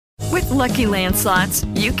Lucky Land Slots,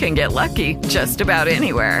 you can get lucky just about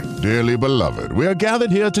anywhere. Dearly beloved, we are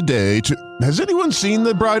gathered here today to... Has anyone seen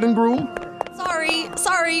the bride and groom?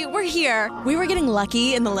 Sorry, we're here. We were getting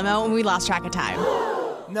lucky in the limo and we lost track of time.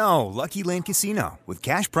 No, Lucky Land Casino, with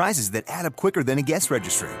cash prizes that add up quicker than a guest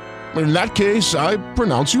registry. In that case, I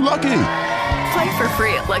pronounce you lucky. Play for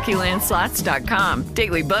free at LuckyLandSlots.com.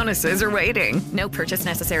 Daily bonuses are waiting. No purchase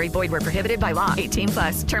necessary. Void where prohibited by law.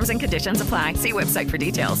 18+. Terms and conditions apply. See website for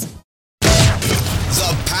details.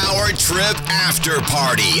 The Power Trip After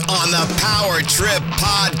Party on the Power Trip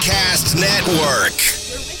Podcast Network.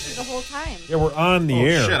 We're with you the whole time. Yeah, we're on the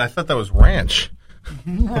air. Shit, I thought that was ranch.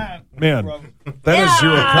 Man, that is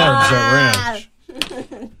 0 carbs, that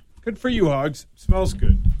ranch. Good for you, Hogs. Smells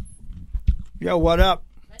good. Yo, what up?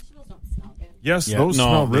 Vegetables don't smell good. Yes, those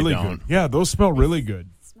smell really good. Yeah, those smell really good.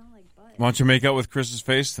 Smell like butt. Why don't you make out with Chris's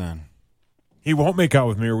face then? He won't make out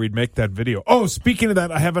with me or we'd make that video. Oh, speaking of that,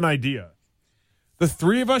 I have an idea. The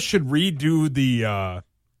three of us should redo the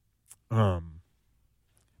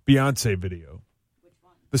Beyonce video. Which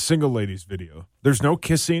one? The single ladies video. There's no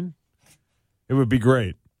kissing. It would be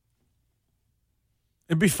great.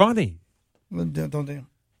 It'd be funny. Don't they?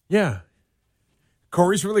 Yeah.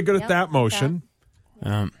 Corey's really good at that motion.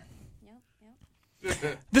 Yep.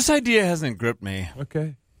 This idea hasn't gripped me.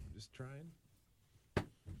 Okay. Just trying.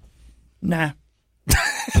 Nah.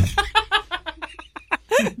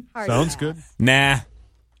 Sounds good. Nah.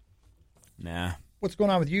 What's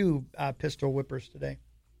going on with you, pistol whippers, today?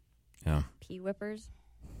 Yeah. Pea whippers.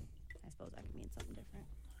 I suppose that could mean something different.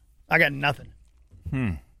 I got nothing.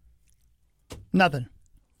 Nothing.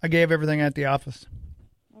 I gave everything at the office.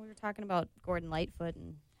 Well, we were talking about Gordon Lightfoot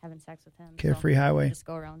and having sex with him. Carefree Highway. Just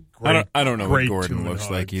go around. I don't know what Great Gordon tune, looks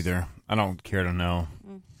like Hogs. either. I don't care to know.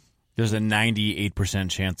 There's a 98%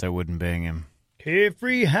 chance I wouldn't bang him.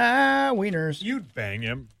 Carefree High Wieners. You'd bang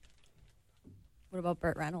him. What about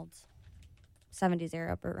Burt Reynolds? 70s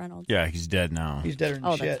era Burt Reynolds. Yeah, he's dead now. He's deader than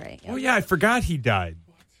Oh, shit. that's right. Oh, yeah, I forgot he died.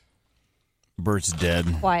 Bert's dead.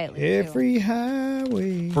 Quietly. too. Carefree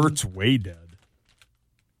Highway. Bert's way dead.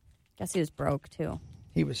 Guess he was broke too.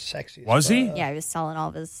 He was sexy. as Was he? fuck. Yeah, he was selling all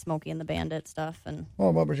of his Smokey and the Bandit stuff, and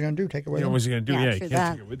Well, what was he going to do? Take it with You know him? what he's going to do? Yeah, Yeah, he true can't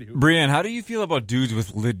that. take it with you. Brienne, how do you feel about dudes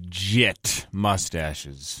with legit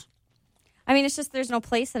mustaches? I mean, it's just there's no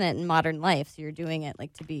place in it in modern life, so you're doing it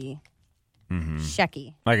like to be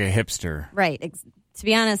shecky, Like a hipster. right? To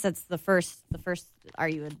be honest, that's the first. Are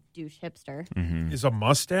you a douche hipster? Is a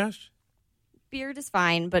mustache? Beard is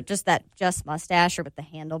fine, but just mustache or with the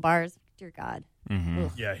handlebars, dear God,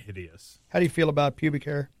 Oof. Yeah, hideous. How do you feel about pubic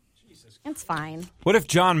hair? It's fine. What if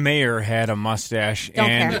John Mayer had a mustache Don't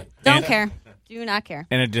and care. Don't care. Do not care.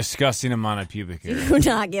 and a disgusting amount of pubic hair? Do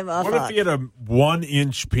not give a What fuck. if he had a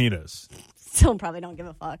 1-inch penis? Still probably don't give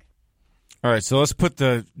a fuck. All right, so let's put the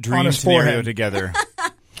On dream his scenario forehead. together.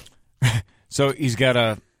 So he's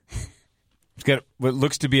got what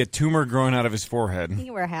looks to be a tumor growing out of his forehead. He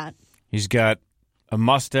can wear a hat. He's got a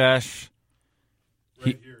mustache.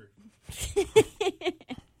 Right here.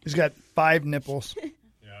 He's got 5 nipples.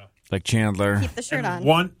 Like Chandler. Keep the shirt on.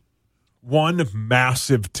 One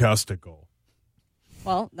massive testicle.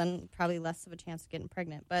 Well, then probably less of a chance of getting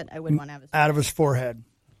pregnant, but I wouldn't want to have his Out of his forehead.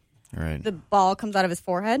 All right. The ball comes out of his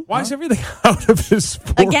forehead. Why is everything out of his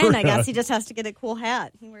forehead? Again, I guess he just has to get a cool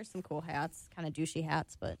hat. He wears some cool hats, kind of douchey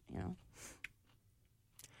hats, but, you know.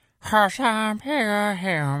 A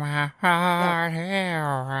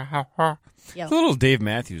Yeah. little Dave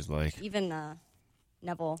Matthews like. Even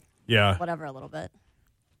Neville, Yeah. whatever, a little bit.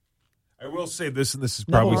 I will say this, and this is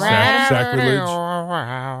probably No.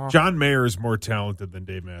 sacrilege. John Mayer is more talented than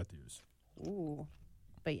Dave Matthews. Ooh.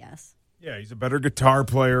 But yes. Yeah, he's a better guitar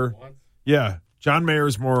player. Yeah, John Mayer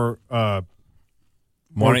is more Why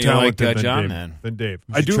don't you talented like than John Dave. then? Than Dave.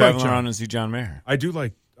 You I do like travel John. around and see John Mayer. I do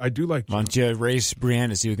like Why John. don't you race Brienne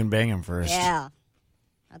to see who can bang him first? Yeah.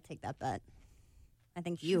 I'll take that bet. I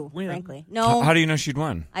think you, win. frankly. No, How do you know she'd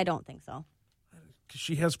win? I don't think so. 'Cause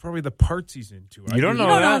she has probably the parts he's into. You don't know You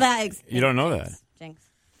don't that. know that. You don't know that. Jinx.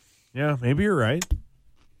 Yeah, maybe you're right.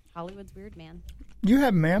 Hollywood's weird, man. You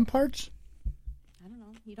have man parts? I don't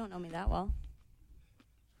know. You don't know me that well.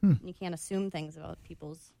 Hmm. You can't assume things about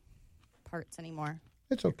people's parts anymore.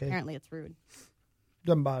 It's okay. Apparently, it's rude.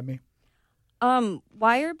 Doesn't bother me.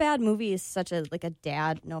 Why are bad movies such a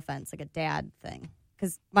dad? No offense, like a dad thing.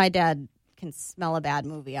 Because my dad can smell a bad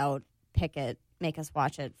movie out, pick it, make us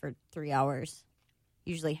watch it for 3 hours,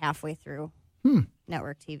 usually halfway through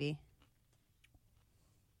network TV.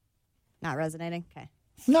 Not resonating? Okay.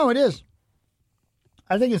 No, it is.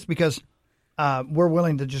 I think it's because we're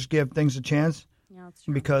willing to just give things a chance. Yeah, that's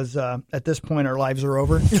true. because at this point our lives are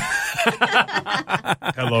over.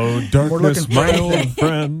 Hello, darkness, my old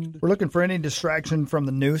friend. We're looking for any distraction from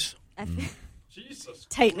the news. I feel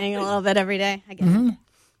tightening a little bit every day. I get it.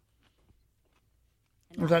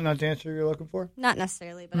 Was that not the answer you're looking for? Not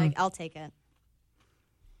necessarily, but I'll take it. And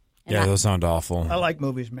Yeah, those sound awful. I like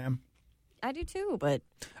movies, man. I do too, but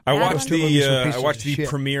I Bad watched one? I watched the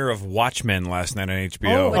premiere of Watchmen last night on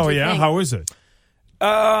HBO. What'd you yeah? think? How is it?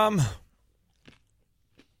 that's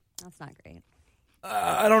not great.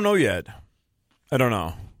 I don't know yet. I don't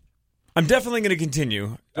know. I'm definitely going to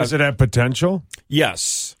continue. Does it have potential?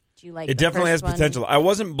 Yes. Do you like It the definitely has first one? potential. I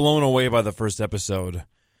wasn't blown away by the first episode.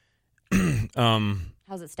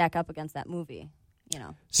 How's it stack up against that movie? You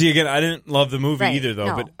know, See, again, I didn't love the movie Right, either, though.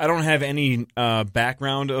 no. But I don't have any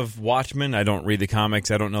background of Watchmen. I don't read the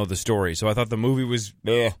comics. I don't know the story. So I thought the movie was,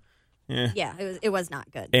 yeah, it was not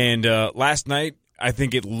good. And last night, I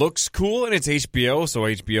think it looks cool, and it's HBO, so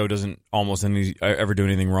HBO doesn't almost ever do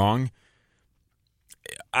anything wrong.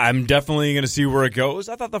 I'm definitely going to see where it goes.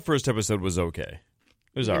 I thought the first episode was okay.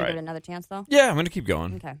 It was You all gonna right. Give it another chance though. Yeah, I'm going to keep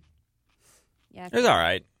going. Okay. Yeah, It was all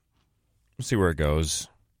right. We'll see where it goes.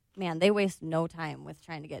 man, they waste no time with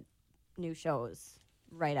trying to get new shows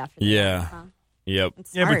right after. The Yeah. end, huh? Yep.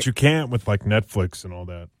 It's Yeah, smart. but you can't with like Netflix and all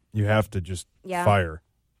that. You have to just fire.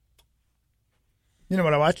 You know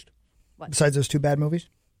what I watched? What? Besides those two bad movies?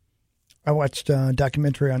 I watched a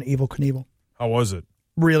documentary on Evel Knievel. How was it?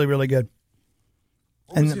 Really, really good.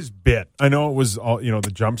 What was his bit? I know it was all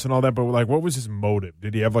the jumps and all that, but like, what was his motive?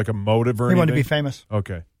 Did he have like a motive or He anything? wanted to be famous.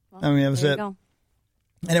 Okay. Well, I mean, that was there you it. go.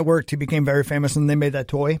 And it worked. He became very famous, and they made that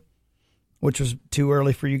toy, which was too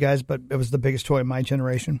early for you guys, but it was the biggest toy in my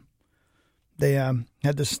generation. They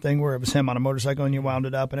had this thing where it was him on a motorcycle, and you wound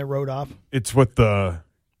it up, and it rode off. It's what the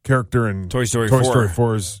character in Toy Story Toy 4. Story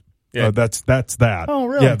 4 is. Yeah. That's that. Oh,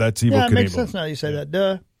 really? Yeah, that's Evel Yeah, it Knievel. makes sense now you say that.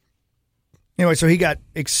 Duh. Anyway, so he got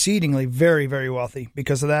exceedingly very, very wealthy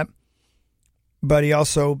because of that. But he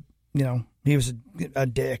also, he was a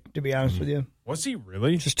dick, to be honest with you. Was he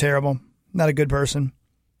really? Just terrible. Not a good person.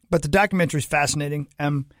 But the documentary is fascinating.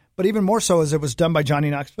 But even more so as it was done by Johnny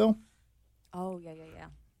Knoxville. Oh yeah.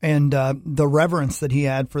 And the reverence that he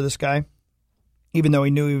had for this guy, even though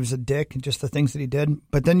he knew he was a dick and just the things that he did.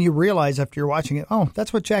 But then you realize after you're watching it, oh,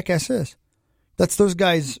 that's what Jackass is. That's those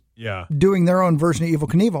guys doing their own version of Evel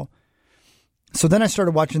Knievel. So then I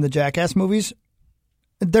started watching the Jackass movies.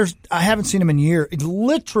 I haven't seen them in years,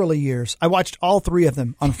 literally years. I watched all three of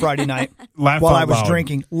them on Friday night while I was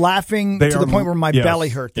drinking, laughing to the point where my belly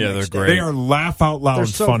hurt. Yeah, they're great. They are laugh out loud They're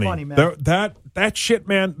so funny. funny, man. That shit,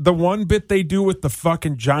 man. The one bit they do with the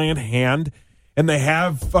fucking giant hand, and they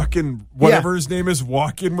have fucking whatever his name is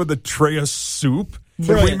walk in with a tray of soup.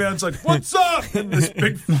 Brilliant. And Wee Man's like, "What's up?" And this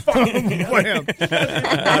big fucking wham.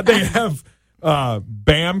 They have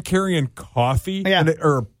Bam carrying coffee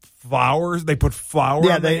or flowers. They put flour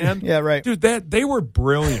on the hand. Yeah, right. Dude, they were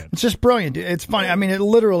brilliant. It's just brilliant. It's funny. I mean, it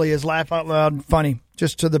literally is laugh out loud funny,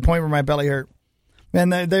 just to the point where my belly hurt.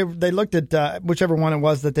 And they looked at whichever one it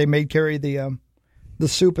was that they made carry the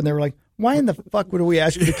soup, and they were like, "Why in the fuck would we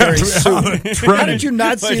ask you to carry soup? How did you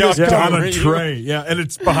not see this on coming?" a tray? Yeah, and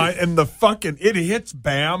it's behind, and it hits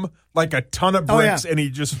Bam like a ton of bricks, and he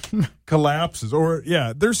just collapses. Or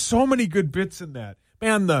there's so many good bits in that.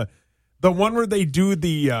 Man, the one where they do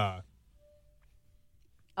the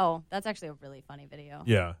Oh, that's actually a really funny video.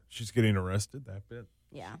 yeah, she's getting arrested. That bit.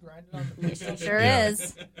 Yeah, she sure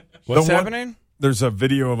is. What's happening? There's a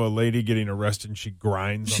video of a lady getting arrested, and she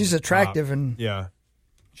grinds. She's on the attractive, top. and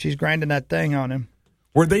she's grinding that thing on him.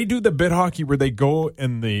 Where they do the bit hockey, where they go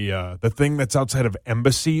in the thing that's outside of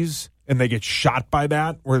embassies, and they get shot by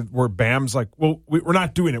that. Where Bam's like, "Well, we're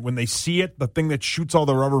not doing it." When they see it, the thing that shoots all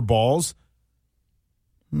the rubber balls.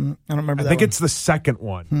 I don't remember. I think it's the second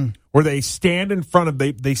one where they stand in front of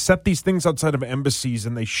they set these things outside of embassies,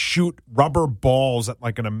 and they shoot rubber balls at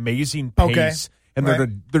like an amazing pace, and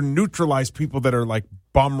they're neutralize people that are like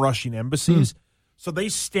bum rushing embassies. So they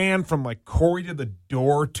stand from like Corey to the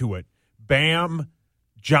door to it, Bam,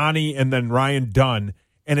 Johnny, and then Ryan Dunn,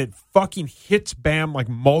 and it fucking hits Bam like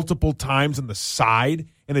multiple times in the side,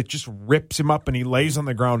 and it just rips him up, and he lays on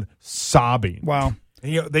the ground sobbing. Wow.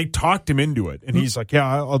 And, they talked him into it, and he's like,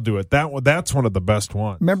 "Yeah, I'll do it." That's one of the best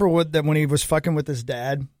ones. Remember when he was fucking with his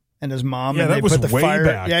dad and his mom? Yeah, and that they was put the way fire,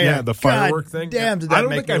 back. Yeah, the firework thing. Damn, did that I don't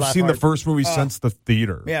make think me I've laugh seen hard. the first movie since the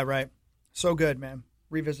theater. Yeah, right. So good, man.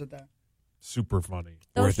 Revisit that. Super funny.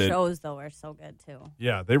 Those Worth it. shows though are so good too.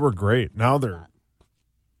 Yeah, they were great. Now they're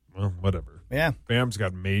whatever. Yeah. Bam's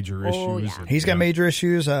got major issues. yeah. and- He's got major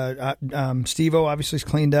issues. Steve-O obviously is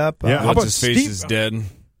cleaned up. Yeah, how What's about his face Steve? is dead.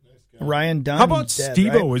 Ryan Dunn. How about dead,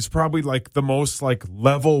 Steve-O right? is probably like the most like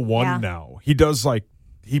level one now. He does like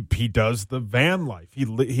he does the van life.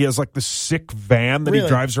 He has like the sick van that he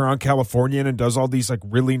drives around California in and does all these like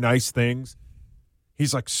really nice things.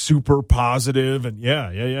 He's like super positive and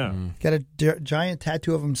yeah. Got a giant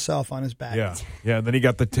tattoo of himself on his back. Yeah. And then he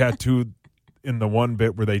got the tattoo in the one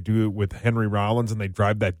bit where they do it with Henry Rollins and they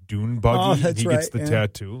drive that dune buggy. Oh, that's and he gets the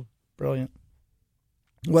tattoo. Brilliant.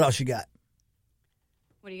 What else you got?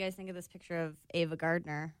 What do you guys think of this picture of Ava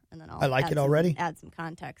Gardner? And then I like it already. Add some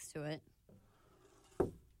context to it.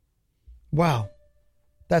 Wow.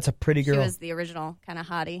 That's a pretty girl. She was the original kind of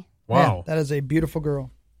hottie. Wow. Yeah, that is a beautiful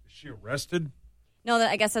girl. Is she arrested? No,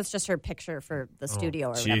 I guess that's just her picture for the studio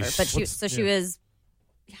or whatever. Jeez. But she was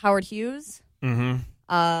Howard Hughes, Frank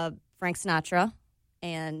Sinatra,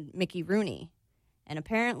 and Mickey Rooney. And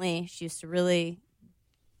apparently she used to really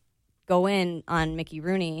go in on Mickey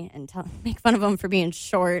Rooney and make fun of him for being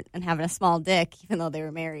short and having a small dick, even though they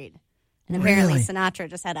were married. And apparently Sinatra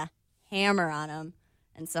just had a hammer on him.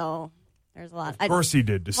 And so there's a lot. Of course he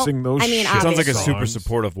did, to sing those shit Sounds like a songs. super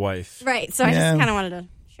supportive wife. Right. So I just kind of wanted to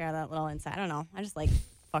share that little insight. I don't know. I just like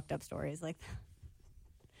fucked up stories like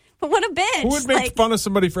that. But what a bitch. Who would make fun of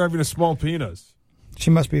somebody for having a small penis? She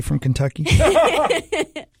must be from Kentucky. I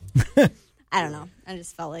don't know. I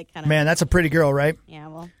just felt like kind of. Man, that's a pretty girl, right? Yeah,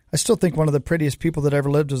 well. I still think one of the prettiest people that ever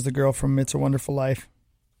lived was the girl from It's a Wonderful Life.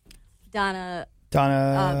 Donna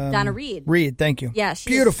Reed. Reed, thank you. Yeah,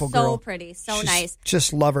 she's beautiful so girl. pretty, so nice.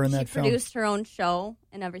 Just love her in that film. She produced her own show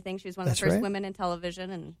and everything. She was one of the first right. women in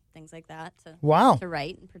television and things like that to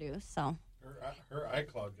write and produce. So Her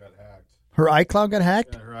iCloud got hacked. Her iCloud got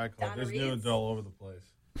hacked? Yeah, her iCloud. There's nudes all over the place.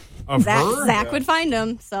 Of her? Zach would find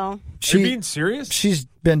them. So Are you being serious? She's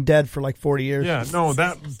been dead for like 40 years. Yeah, no,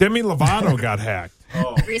 that Demi Lovato got hacked.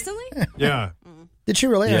 recently? Yeah. Did she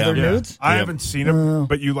really have their nudes? I haven't seen them,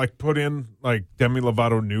 but you like put in like Demi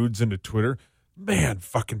Lovato nudes into Twitter. Man,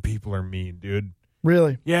 fucking people are mean, dude.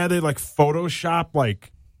 Really? Yeah, they like Photoshop,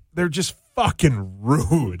 like they're just fucking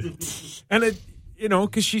rude. And it,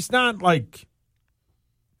 because she's not like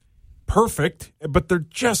perfect, but they're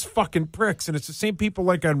just fucking pricks. And it's the same people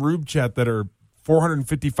like on Rube Chat that are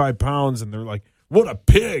 455 pounds and they're like, what a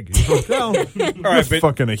pig. You go, well, all right, but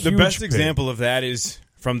fucking a huge the best pig. example of that is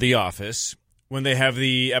from The Office when they have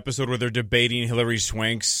the episode where they're debating Hilary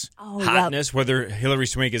Swank's hotness, whether Hilary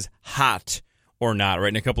Swank is hot or not, right?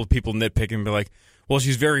 And a couple of people nitpick and be like, well,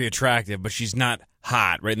 she's very attractive, but she's not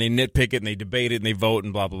hot, right? And they nitpick it and they debate it and they vote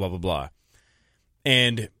and blah, blah, blah, blah, blah.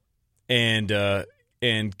 And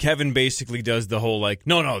Kevin basically does the whole like,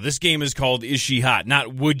 no, this game is called Is She Hot?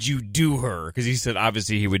 Not Would You Do Her? Because he said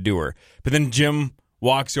obviously he would do her. But then Jim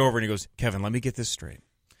walks over and he goes, Kevin, let me get this straight.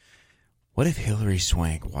 What if Hilary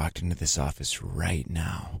Swank walked into this office right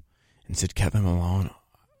now and said, Kevin Malone,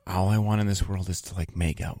 all I want in this world is to like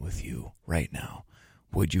make out with you right now.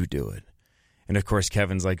 Would you do it? And of course,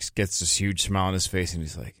 Kevin's like gets this huge smile on his face and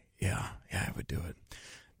he's like, yeah, I would do it.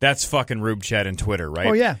 That's fucking Rube Chat and Twitter, right?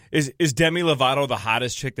 Oh, yeah. Is Demi Lovato the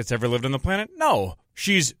hottest chick that's ever lived on the planet? No.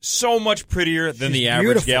 She's so much prettier than the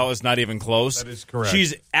average gal. Is not even close. That is correct.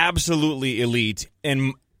 She's absolutely elite.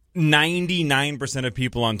 And 99% of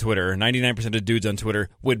people on Twitter, 99% of dudes on Twitter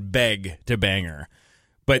would beg to bang her.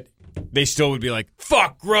 But they still would be like,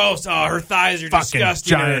 fuck, gross. Oh, her thighs are fucking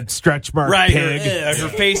disgusting. Giant stretch mark right, pig. Her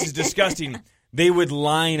face is disgusting. They would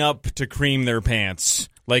line up to cream their pants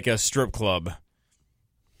like a strip club.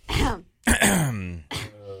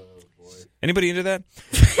 Anybody into that?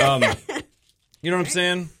 You know what I'm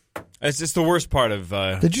saying? It's just the worst part of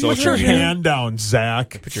Did you put your hand down,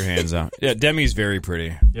 Zach? Put your hands out. Yeah, Demi's very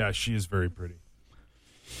pretty. Yeah, she is very pretty.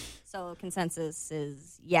 So consensus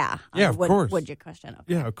is yeah. Yeah, of course. Would you question?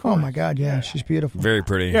 Okay. Yeah, of course. Oh, my God, yeah. She's beautiful. Very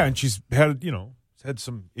pretty. Yeah, and she's had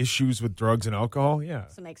some issues with drugs and alcohol. Yeah.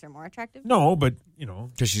 So it makes her more attractive? No, but,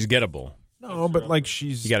 Because she's gettable. No, but like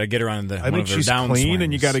she's... You got to get her on the I think she's clean,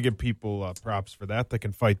 and you got to give people props for that. They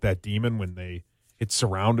can fight that demon when they get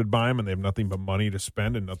surrounded by them and they have nothing but money to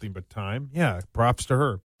spend and nothing but time. Yeah, props to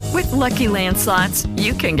her. With Lucky Land Slots,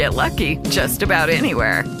 you can get lucky just about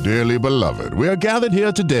anywhere. Dearly beloved, we are gathered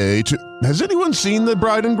here today to... Has anyone seen the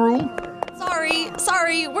bride and groom?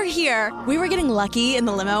 Sorry, we're here. We were getting lucky in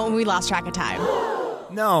the limo and we lost track of time.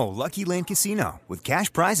 No, Lucky Land Casino, with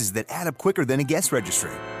cash prizes that add up quicker than a guest registry.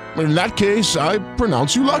 In that case, I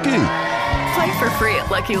pronounce you lucky. Play for free at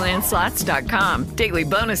LuckyLandSlots.com. Daily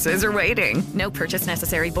bonuses are waiting. No purchase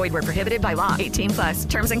necessary. Void where prohibited by law. 18+.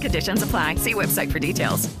 Terms and conditions apply. See website for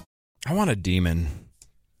details. I want a demon.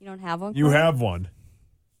 You don't have one? You have one.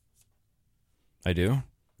 I do?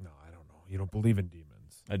 No, I don't know. You don't believe in demons.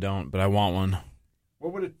 I don't, but I want one.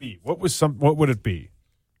 What would it be? What would it be?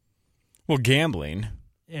 Well, gambling.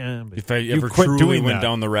 Yeah, but If I you ever quit truly doing went that.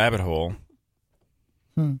 down the rabbit hole.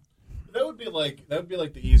 That would be like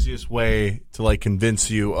the easiest way to like convince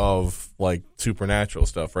you of like supernatural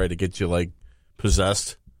stuff, right? To get you like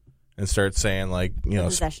possessed and start saying like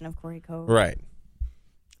Possession of Corey Cove. right.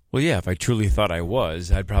 Well, yeah, if I truly thought I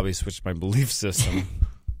was, I'd probably switch my belief system.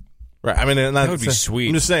 Right. I mean, and That would be sweet.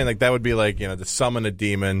 I'm just saying, like that would be like to summon a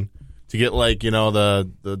demon to get like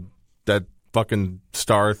that fucking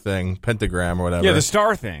star thing, pentagram or whatever. Yeah, the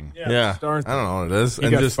star thing. Yeah. Star I don't know what it is, He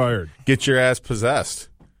and got just fired. get your ass possessed.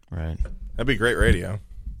 Right. That'd be great radio.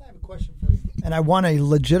 I have a question for you. And I want a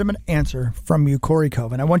legitimate answer from you, Corey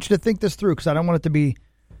Cove. And I want you to think this through because I don't want it to be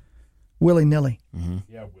willy-nilly. Mm-hmm.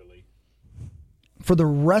 Yeah, Willie. For the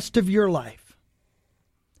rest of your life,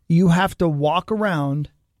 you have to walk around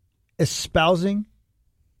espousing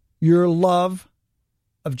your love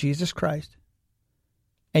of Jesus Christ.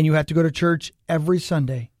 And you have to go to church every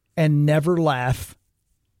Sunday and never laugh.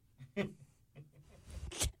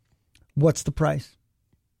 What's the price?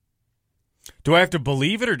 Do I have to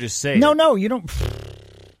believe it or just say it? No, you don't.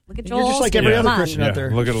 Look at You're Joel. just like every Osteen. other Come on. Christian out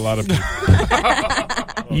there. Look at a lot of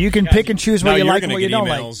people. You can pick and choose what Now you you're like and gonna what you get don't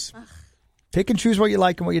emails. like. Pick and choose what you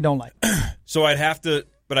like and what you don't like. So I'd have to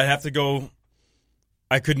go.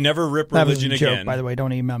 I could never rip That was religion a joke, again. by the way.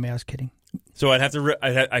 Don't email me. I was kidding. So I'd have to.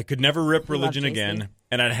 I could never rip We love religion JC. again,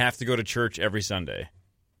 and I'd have to go to church every Sunday.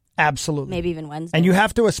 Absolutely. Maybe even Wednesday. And you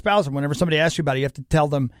have to espouse them. Whenever somebody asks you about it, you have to tell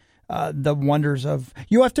them the wonders of.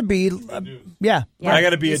 You have to be. Yeah. Yeah. I got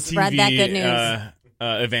to be Just a spread TV that good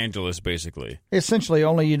news. evangelist, basically. Essentially,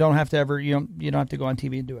 only you don't have to ever. You don't have to go on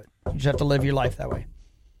TV and do it. You just have to live your life that way.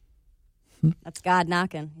 That's God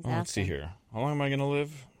knocking. He's Let's see asking. here. How long am I going to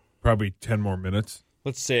live? Probably 10 more minutes.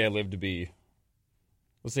 Let's say I live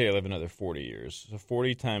another 40 years. So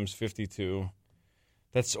 40 times 52.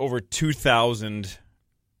 That's over 2,000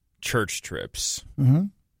 church trips. Mm-hmm.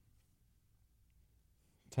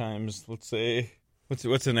 Times, let's say,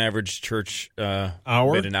 what's an average church Hour?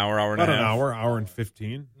 About an hour and About a an half? hour and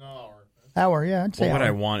 15. Hour, yeah, I'd say What would hour.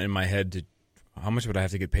 I want in my head to? How much would I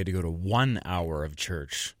have to get paid to go to 1 hour of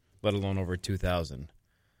church, let alone over 2,000?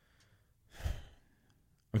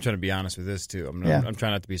 I'm trying to be honest with this too. I'm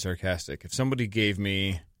trying not to be sarcastic. If somebody gave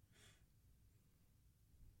me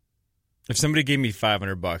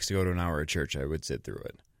 $500 to go to an hour of church, I would sit through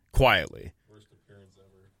it quietly. Worst appearance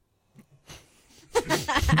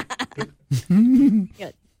ever. You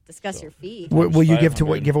gotta discuss your fee. Will you give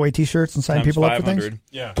 500 away T-shirts and sign times people up for 500. things?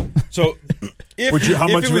 Yeah. So, How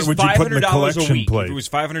much it was would you put in the $500 collection a week, plate? If it was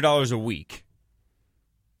 $500 a week,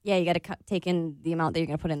 Yeah, you got to take in the amount that you're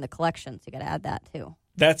going to put in the collection. So you got to add that too.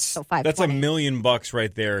 that's So $1 $520. million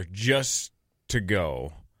right there just to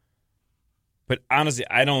go. But honestly,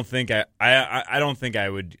 I don't think I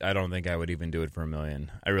would even do it for $1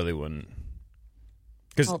 million. I really wouldn't.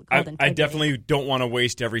 Because Called I integrity. definitely don't want to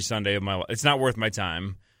waste every Sunday of my life. It's not worth my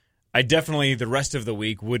time. I definitely, the rest of the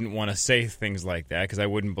week, wouldn't want to say things like that because I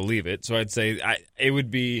wouldn't believe it. So I'd say it would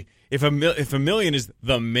be, if $1 million is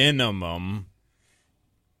the minimum,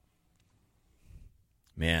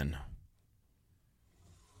 man.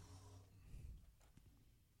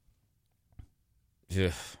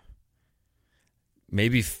 Ugh.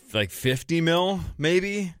 Maybe like 50 mil,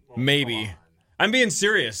 maybe. I'm being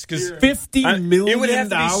serious because $50 million? It would have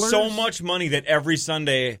to be so much money that every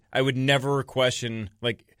Sunday I would never question,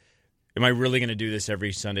 like, am I really going to do this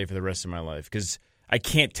every Sunday for the rest of my life? Because I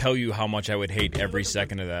can't tell you how much I would hate every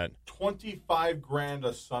second of that. $25,000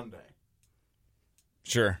 a Sunday.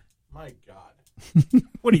 Sure. My God.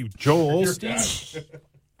 What are you, Joel Osteen?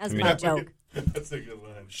 That's my joke. That's a good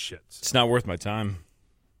one. Shit. It's not worth my time.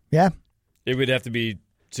 Yeah. It would have to be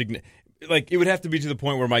it would have to be to the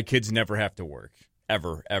point where my kids never have to work.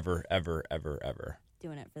 Ever.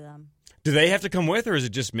 Doing it for them. Do they have to come with, or is it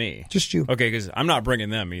just me? Just you. Okay, because I'm not bringing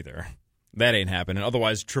them either. That ain't happening.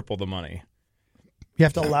 Otherwise, triple the money. You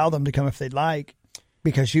have to allow them to come if they'd like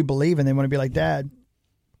because you believe and they want to be like Dad.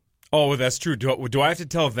 Oh, well, that's true. Do I have to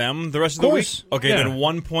tell them the rest of the week? course. Okay, Yeah. then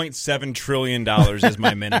 $1.7 trillion is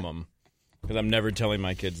my minimum. Because I'm never telling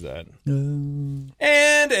my kids that. And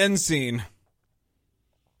end scene.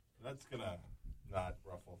 That's going to not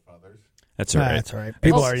ruffle feathers. That's all right. That's all right.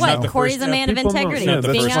 People Well, already what? know. Corey's a man of People know. integrity. Yeah, He's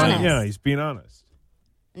that's being fine. honest. Yeah, he's being honest.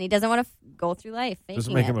 And he doesn't want to go through life faking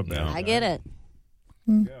Doesn't make it. him a bad I get it.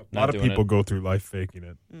 A Not lot of doing people it. go through life faking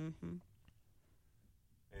it. Mm-hmm.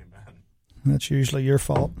 Amen. That's usually your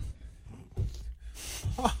fault.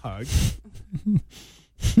 Hug.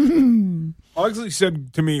 Ogsley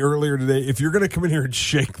said to me earlier today, if you're going to come in here and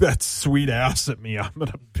shake that sweet ass at me, I'm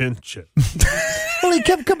going to pinch it. Well, he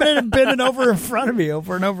kept coming in and bending over in front of me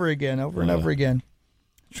over and over again, over and over again.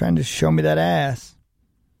 Trying to show me that ass.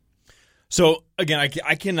 So, again,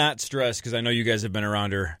 I cannot stress, because I know you guys have been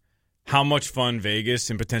around her, how much fun Vegas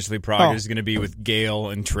and potentially Prague is going to be with Gail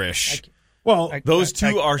and Trish. Those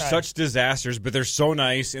two are such disasters, but they're so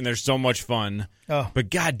nice and they're so much fun. Oh. But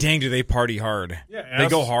god dang, do they party hard. Yeah, they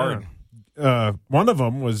go hard. One of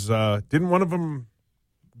them was, didn't one of them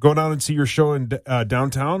go down and see your show in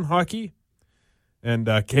downtown hockey? And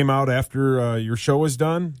came out after your show was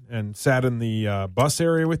done and sat in the bus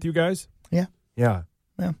area with you guys? Yeah. Yeah.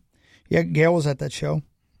 Yeah, Gail was at that show.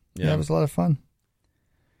 Yeah, it was a lot of fun.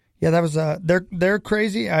 Yeah, that was they're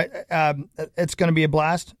crazy. It's going to be a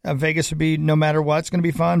blast. Vegas would be, no matter what, it's going to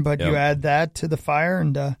be fun. But you add that to the fire,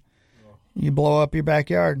 and you blow up your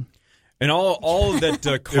backyard. And all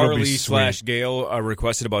that Carly / Gail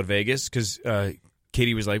requested about Vegas, because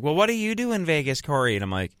Katie was like, "Well, what do you do in Vegas, Corey?" And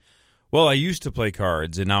I'm like, "Well, I used to play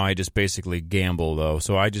cards, and now I just basically gamble, though.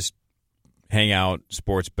 So I just hang out,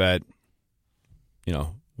 sports bet,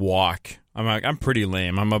 walk." I'm like, I'm pretty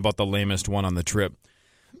lame. I'm about the lamest one on the trip.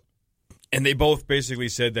 And they both basically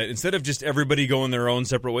said that instead of just everybody going their own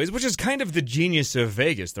separate ways, which is kind of the genius of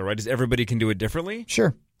Vegas, though, right? Is everybody can do it differently.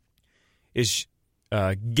 Sure.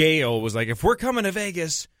 Gail was like, if we're coming to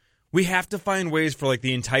Vegas, we have to find ways for like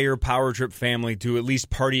the entire Power Trip family to at least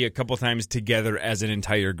party a couple times together as an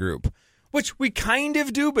entire group, which we kind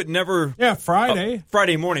of do, but never. Yeah, Friday.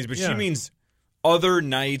 Friday mornings, but she means other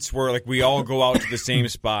nights where like we all go out to the same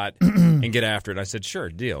spot and get after it. I said, sure,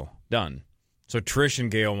 deal, done. So Trish and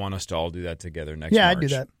Gail want us to all do that together next March. Yeah, I'd do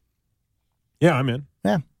that. Yeah, I'm in.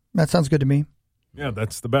 Yeah, that sounds good to me. Yeah,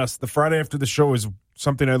 that's the best. The Friday after the show is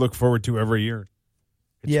something I look forward to every year.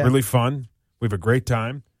 It's really fun. We have a great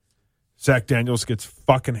time. Zach Daniels gets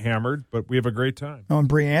fucking hammered, but we have a great time. Oh, and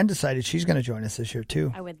Brienne decided she's going to join us this year,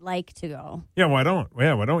 too. I would like to go. Yeah, why don't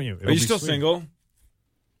you? Are you still single?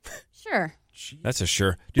 Sure. That's a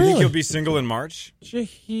sure. Do you think you'll be single in March?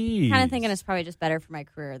 Jeez. Kind of thinking it's probably just better for my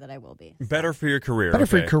career that I will be. Better for your career. Better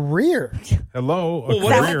for your career. Hello. Is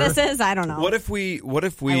that what this is? I don't know. What if we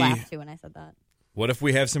I laughed too when I said that. What if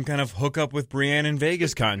we have some kind of hookup with Brienne in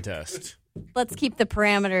Vegas contest? Let's keep the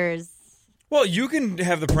parameters. Well, you can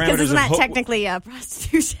have the parameters. Because isn't that technically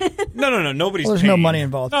prostitution? No. Nobody's there's paying. no money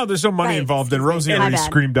involved. No, there's no money involved. And Rosie already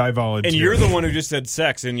screamed I volunteer. And you're the one who just said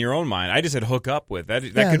sex in your own mind. I just said hook up with. That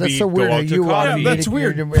could that's be so weird go out to you coffee. That's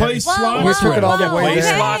weird. Play slots. We took it all the way Play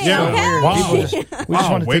there. slots. Yeah. Okay. Wow. We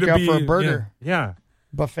just want to take out for a burger. Yeah.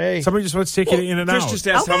 Buffet. Somebody just wants to take it in and Chris out. just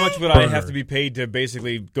asked how much would I have to be paid to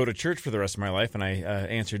basically go to church for the rest of my life, and I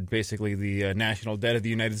answered basically the national debt of the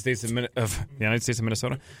United States of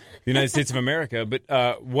Minnesota, the United States of America.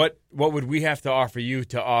 But what would we have to offer you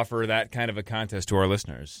to offer that kind of a contest to our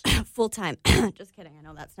listeners? Full time. Just kidding. I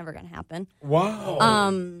know that's never going to happen.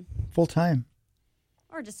 Wow. Full time.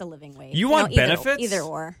 Or just a living wage. You want benefits? Either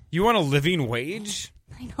or. You want a living wage?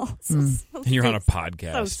 I know. So You're on a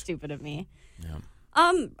podcast. So stupid of me. Yeah.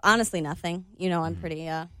 Honestly, nothing. I'm pretty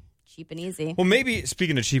cheap and easy. Well, maybe,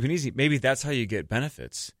 speaking of cheap and easy, maybe that's how you get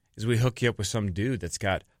benefits, is we hook you up with some dude that's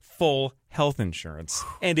got full health insurance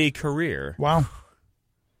and a career. Wow.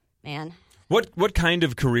 Man. What kind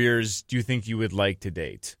of careers do you think you would like to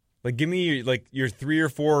date? Like, give me your 3 or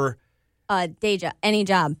 4... Day job. Any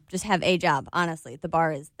job. Just have a job, honestly. The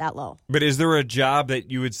bar is that low. But is there a job that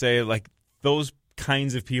you would say, like, those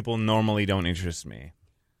kinds of people normally don't interest me?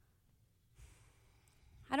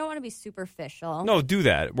 I don't want to be superficial. No, do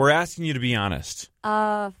that. We're asking you to be honest.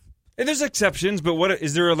 And there's exceptions, but what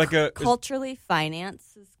is there like a culturally?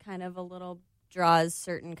 Finance is kind of a little draws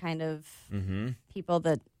certain kind of people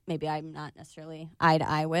that maybe I'm not necessarily eye to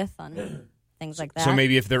eye with on things like that. So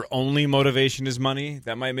maybe if their only motivation is money,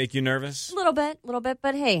 that might make you nervous. A little bit.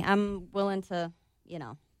 But hey, I'm willing to,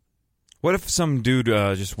 What if some dude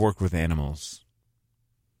just worked with animals?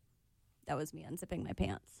 That was me unzipping my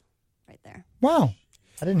pants, right there. Wow.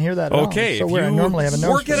 I didn't hear that at all. Okay, So if where I you normally have a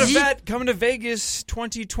nose work for at a that. vet, come to Vegas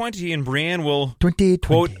 2020, and Brienne will, 2020.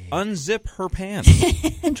 quote, unzip her pants.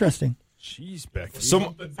 Interesting. Jeez, Becky.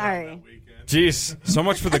 Sorry. Jeez, so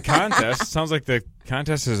much for the contest. Sounds like the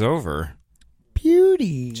contest is over.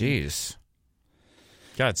 Beauty. Jeez.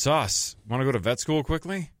 God, Sauce, want to go to vet school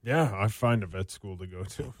quickly? Yeah, I find a vet school to go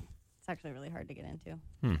to. It's actually really hard to get into.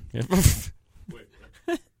 Yeah.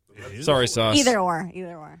 Sorry, Sauce. Either or.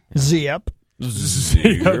 Zip.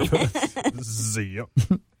 Zip.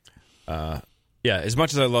 Yeah, as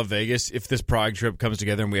much as I love Vegas, if this Prague trip comes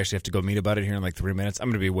together and we actually have to go meet about it here in like 3 minutes, I'm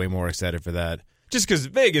going to be way more excited for that. Just because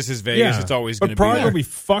Vegas is Vegas, Yeah. it's always But going to be Prague there. will be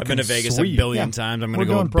fucking I've been to Vegas sweet. a billion Yeah. times. I'm We're going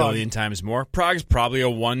to go a doing Prague. billion times more. Prague's probably a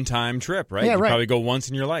one-time trip, right? Yeah, You right. probably go once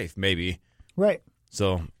in your life, maybe. Right.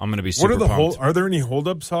 So I'm going to be super What are the pumped. Are there any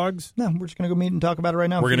holdups, Hogs? No, we're just going to go meet and talk about it right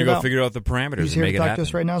now. We're going to go figure out the parameters He's and here make to it talk happen. to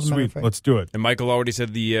us right now. As a matter of Sweet, fact. let's do it. And Michael already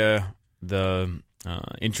said the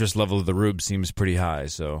interest level of the rube seems pretty high.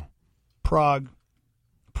 So Prague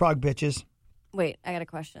bitches. Wait, I got a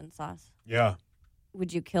question, Sauce. Yeah.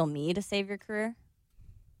 Would you kill me to save your career?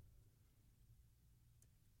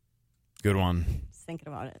 good one. Just thinking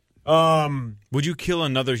about it. Would you kill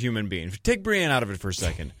another human being? Take Brienne out of it for a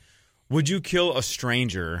second. Would you kill a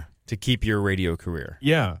stranger to keep your radio career?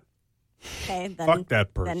 Yeah. Okay, then Fuck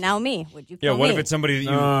that person. Then now me. Would you kill Yeah, what me? if it's somebody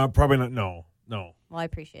that you... Probably not. No. Well, I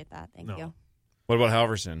appreciate that. Thank you. What about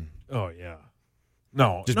Halverson? Oh, yeah.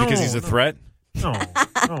 No. Just because he's a threat? No,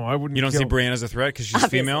 I wouldn't. You don't see Brienne as a threat because she's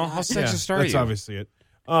Obviously female? not. How sexist are that's you? obviously it.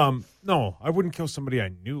 No, I wouldn't kill somebody I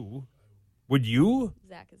knew. Would you?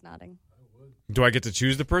 Zach is nodding. Do I get to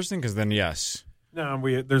choose the person? Because then yes. No,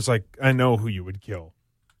 there's I know who you would kill.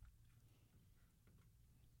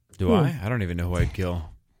 Do I? I don't even know who I'd kill.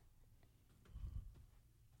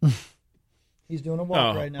 He's doing a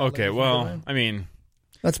walk right now. Okay, well, I mean...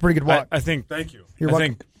 That's a pretty good walk. I think... Thank you. You're I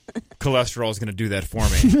welcome. think cholesterol is going to do that for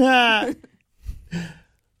me.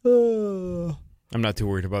 I'm not too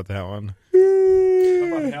worried about that one.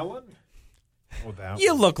 How about Helen? Oh, that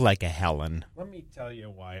You one. look like a Helen. Let me tell you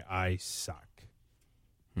why I suck.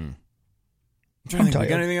 I'm trying to think. We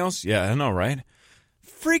got anything else? Yeah, I know, right?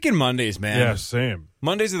 Freaking Mondays, man. Yeah, same.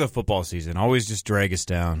 Mondays of the football season always just drag us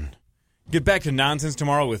down. Get back to nonsense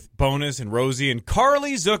tomorrow with Bonus and Rosie and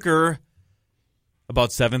Carly Zucker about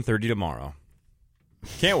 7:30 tomorrow.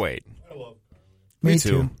 Can't wait. I love Me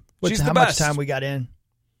too. What's, She's how the much best. time we got in?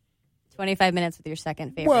 25 minutes with your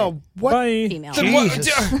second favorite Well, what Bye. female. Then what-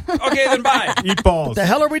 Jesus. Okay, then bye. Eat balls. the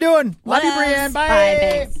hell are we doing? What Love you, else? Brienne. Bye.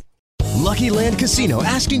 Thanks. Lucky Land Casino,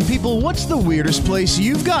 asking people, what's the weirdest place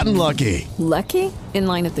you've gotten lucky? Lucky? In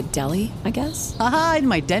line at the deli, I guess? Aha, in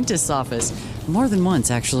my dentist's office. More than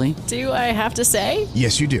once, actually. Do I have to say?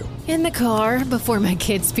 Yes, you do. In the car before my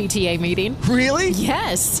kids' PTA meeting. Really?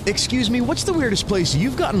 Yes. Excuse me, what's the weirdest place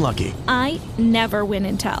you've gotten lucky? I never win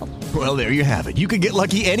and tell. Well, there you have it. You can get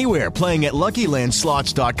lucky anywhere, playing at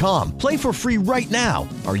LuckyLandSlots.com. Play for free right now.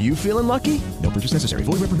 Are you feeling lucky? No purchase necessary.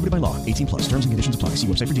 Void where prohibited by law. 18+. Terms and conditions apply. See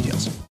website for details.